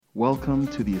Welcome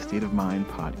to the Estate of Mind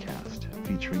podcast,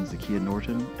 featuring Zakiya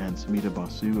Norton and Somita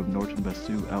Basu of Norton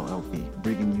Basu LLP,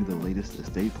 bringing you the latest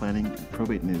estate planning and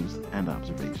probate news and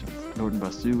observations. Norton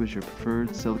Basu is your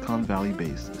preferred Silicon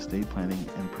Valley-based estate planning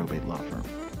and probate law firm.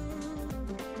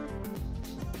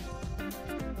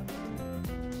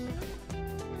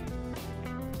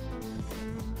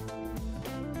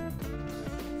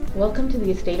 Welcome to the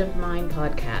Estate of Mind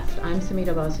podcast. I'm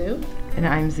Somita Basu. And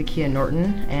I'm Zakiya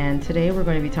Norton, and today we're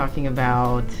going to be talking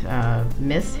about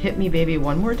Miss Hit Me Baby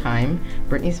One More Time,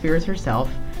 Brittany Spears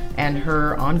herself, and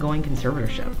her ongoing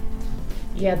conservatorship.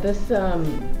 Yeah,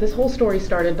 this whole story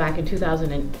started back in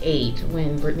 2008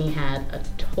 when Brittany had a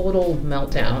total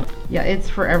meltdown. Yeah, it's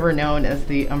forever known as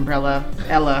the Umbrella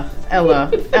Ella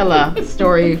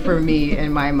story for me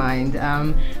in my mind.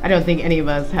 I don't think any of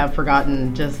us have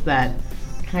forgotten just that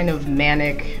kind of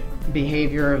manic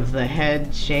behavior of the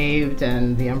head shaved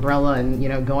and the umbrella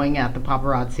and going at the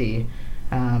paparazzi.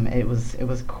 It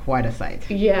was quite a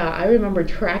sight. Yeah, I remember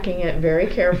tracking it very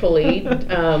carefully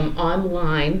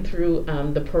online through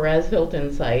the Perez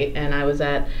Hilton site, and I was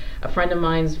at a friend of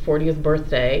mine's 40th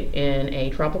birthday in a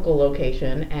tropical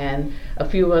location, and a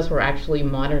few of us were actually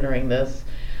monitoring this.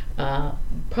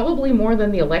 Probably more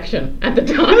than the election at the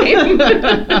time.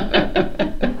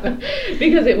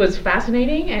 Because it was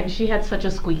fascinating and she had such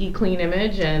a squeaky clean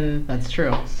image. And that's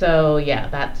true. So yeah,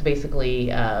 that's basically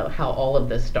how all of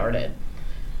this started.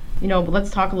 But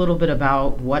let's talk a little bit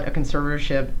about what a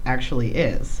conservatorship actually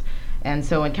is. And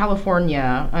so in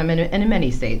California, and in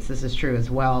many states this is true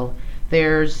as well,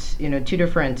 there's two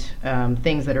different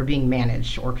things that are being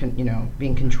managed or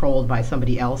being controlled by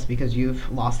somebody else because you've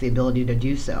lost the ability to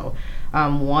do so.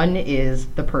 One is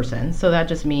the person, so that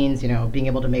just means being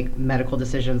able to make medical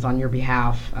decisions on your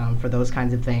behalf for those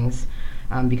kinds of things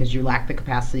because you lack the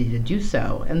capacity to do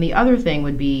so. And the other thing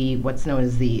would be what's known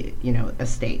as the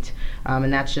estate,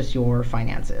 and that's just your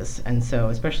finances. And so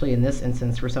especially in this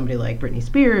instance for somebody like Brittany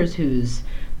Spears who's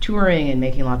touring and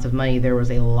making lots of money, there was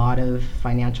a lot of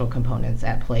financial components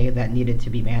at play that needed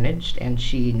to be managed, and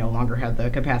she no longer had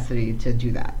the capacity to do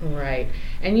that. Right.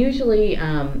 And usually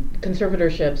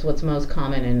conservatorships, what's most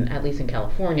common, at least in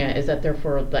California, is that they're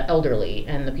for the elderly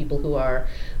and the people who are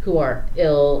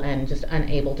ill and just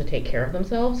unable to take care of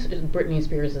themselves. Brittany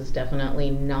Spears is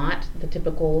definitely not the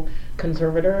typical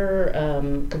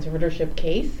conservatorship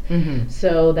case. Mm-hmm.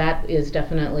 So that is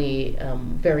definitely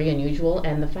very unusual.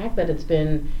 And the fact that it's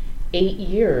been 8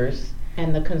 years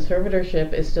and the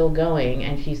conservatorship is still going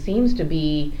and she seems to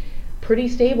be pretty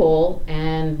stable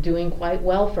and doing quite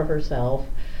well for herself.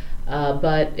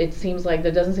 But it seems like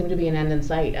there doesn't seem to be an end in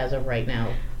sight as of right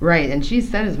now. Right, and she's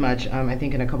said as much, I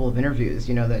think in a couple of interviews,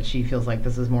 that she feels like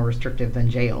this is more restrictive than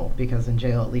jail, because in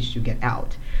jail at least you get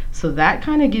out. So that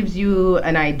kind of gives you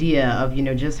an idea of,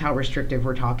 just how restrictive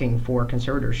we're talking for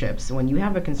conservatorships. When you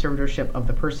have a conservatorship of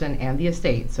the person and the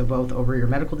estate, so both over your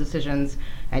medical decisions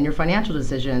and your financial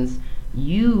decisions,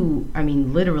 you,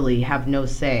 literally have no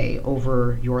say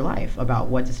over your life about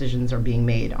what decisions are being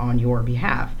made on your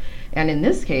behalf. And in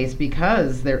this case,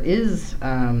 because there is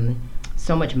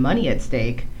so much money at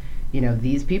stake,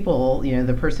 these people,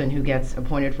 the person who gets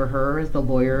appointed for her is the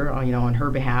lawyer, on her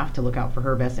behalf to look out for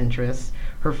her best interests.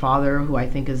 Her father, who I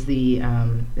think is the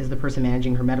person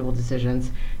managing her medical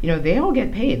decisions, they all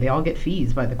get paid. They all get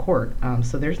fees by the court.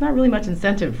 So there's not really much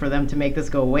incentive for them to make this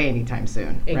go away anytime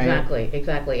soon. Exactly, right?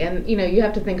 Exactly. And, you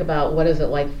have to think about what is it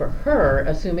like for her,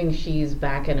 assuming she's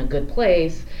back in a good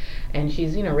place and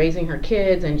she's, raising her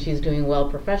kids and she's doing well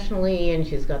professionally and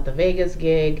she's got the Vegas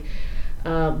gig.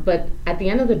 But at the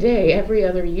end of the day, every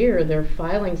other year, they're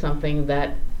filing something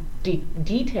that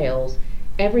details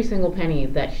every single penny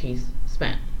that she's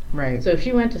spent. Right. So if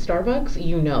she went to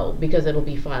Starbucks, because it'll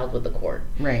be filed with the court.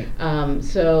 Right.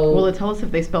 So. Will it tell us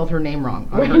if they spelled her name wrong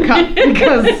on her cup?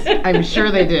 Because I'm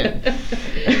sure they did.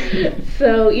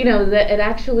 So, that it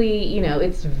actually,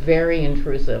 it's very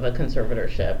intrusive, a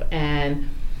conservatorship. And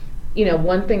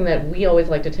one thing that we always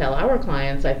like to tell our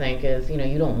clients, I think, is,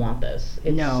 you don't want this.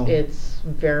 It's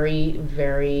very,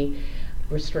 very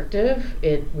restrictive.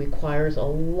 It requires a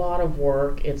lot of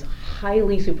work. It's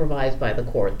highly supervised by the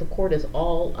court. The court is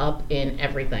all up in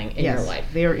everything in your life.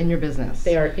 They are in your business.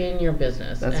 They are in your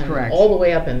business. That's correct. All the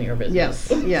way up in your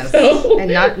business. Yes. So.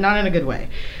 And not in a good way.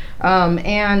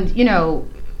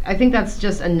 I think that's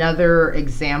just another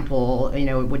example,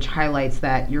 which highlights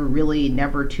that you're really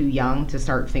never too young to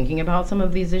start thinking about some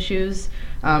of these issues.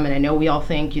 And I know we all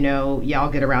think, I'll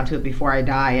get around to it before I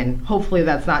die, and hopefully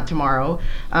that's not tomorrow.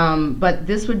 But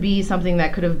this would be something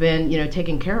that could have been,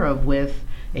 taken care of with,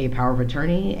 a power of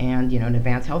attorney and, an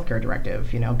advanced healthcare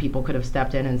directive. People could have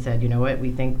stepped in and said, you know what,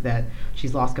 we think that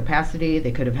she's lost capacity.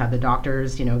 They could have had the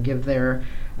doctors, give their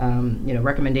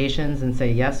recommendations and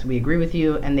say, yes, we agree with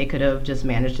you. And they could have just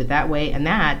managed it that way. And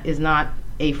that is not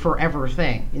a forever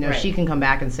thing. Right. She can come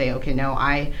back and say, okay, no,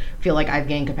 I feel like I've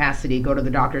gained capacity, go to the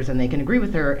doctors and they can agree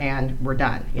with her and we're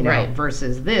done. Right.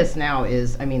 Versus this now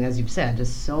is, as you've said,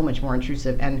 just so much more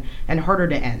intrusive and harder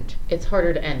to end. It's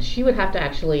harder to end. She would have to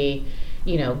actually,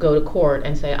 go to court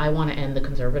and say, I want to end the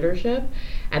conservatorship.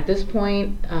 At this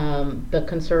point, the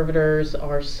conservators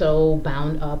are so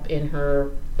bound up in her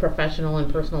professional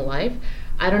and personal life.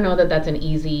 I don't know that that's an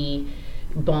easy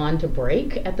bond to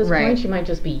break at this Right. point. She might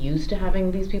just be used to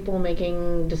having these people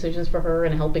making decisions for her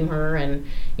and helping her, and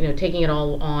taking it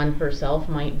all on herself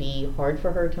might be hard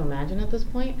for her to imagine at this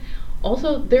point.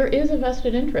 Also, there is a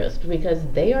vested interest because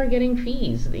they are getting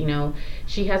fees.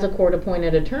 She has a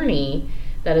court-appointed attorney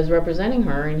that is representing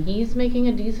her, and he's making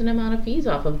a decent amount of fees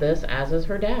off of this, as is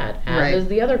her dad, as Right. is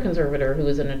the other conservator who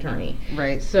is an attorney.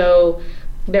 Right. So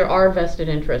there are vested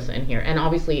interests in here, and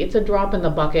obviously it's a drop in the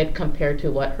bucket compared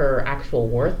to what her actual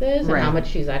worth is and Right. how much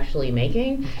she's actually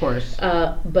making. Of course.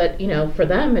 But for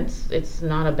them, it's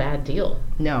not a bad deal.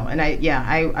 No, and I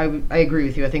agree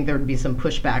with you. I think there would be some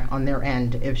pushback on their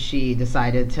end if she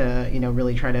decided to,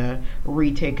 really try to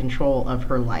retake control of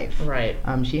her life. Right.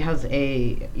 She has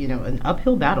an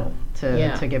uphill battle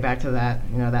to get back to that,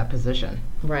 that position.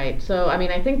 Right. So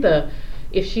I think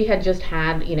if she had just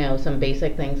had, some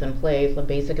basic things in place, a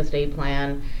basic estate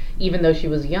plan, even though she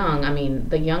was young,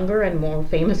 the younger and more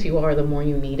famous you are, the more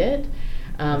you need it.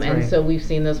 And right. so we've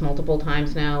seen this multiple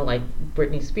times now, like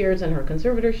Brittany Spears and her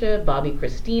conservatorship, Bobby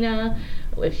Christina.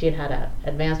 If she had had an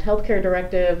advanced healthcare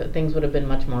directive, things would have been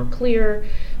much more clear.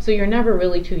 So you're never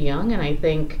really too young, and I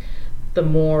think the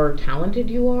more talented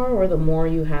you are, or the more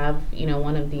you have,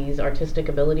 one of these artistic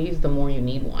abilities, the more you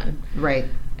need one. Right.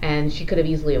 And she could have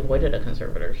easily avoided a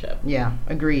conservatorship. Yeah,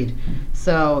 agreed.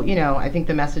 So, I think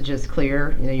the message is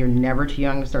clear. You're never too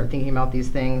young to start thinking about these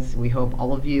things. We hope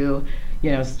all of you,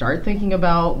 start thinking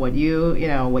about what you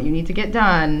need to get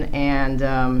done and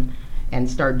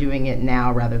start doing it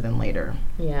now rather than later.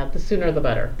 Yeah, the sooner the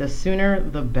better. The sooner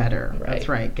the better. Right. That's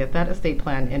right. Get that estate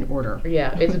plan in order.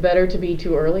 Yeah, it's better to be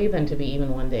too early than to be even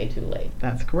one day too late.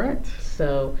 That's correct.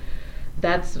 So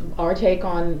that's our take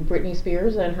on Brittany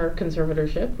Spears and her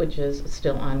conservatorship, which is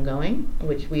still ongoing,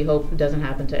 which we hope doesn't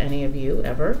happen to any of you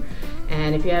ever.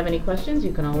 And if you have any questions,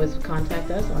 you can always contact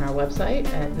us on our website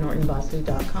at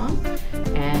nortonbasu.com,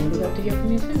 and we hope to hear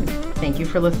from you soon. Thank you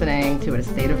for listening to A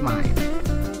State of Mind.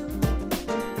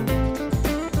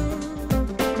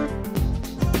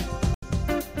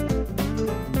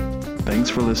 Thanks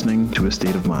for listening to A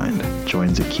State of Mind. Join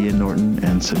Zakiya Norton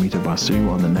and Somita Basu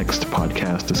on the next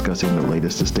podcast discussing the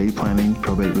latest estate planning,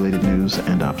 probate-related news,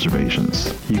 and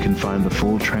observations. You can find the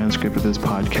full transcript of this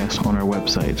podcast on our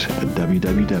website at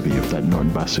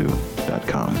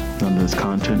www.nortonbasu.com. None of this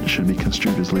content should be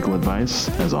construed as legal advice.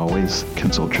 As always,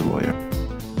 consult your lawyer.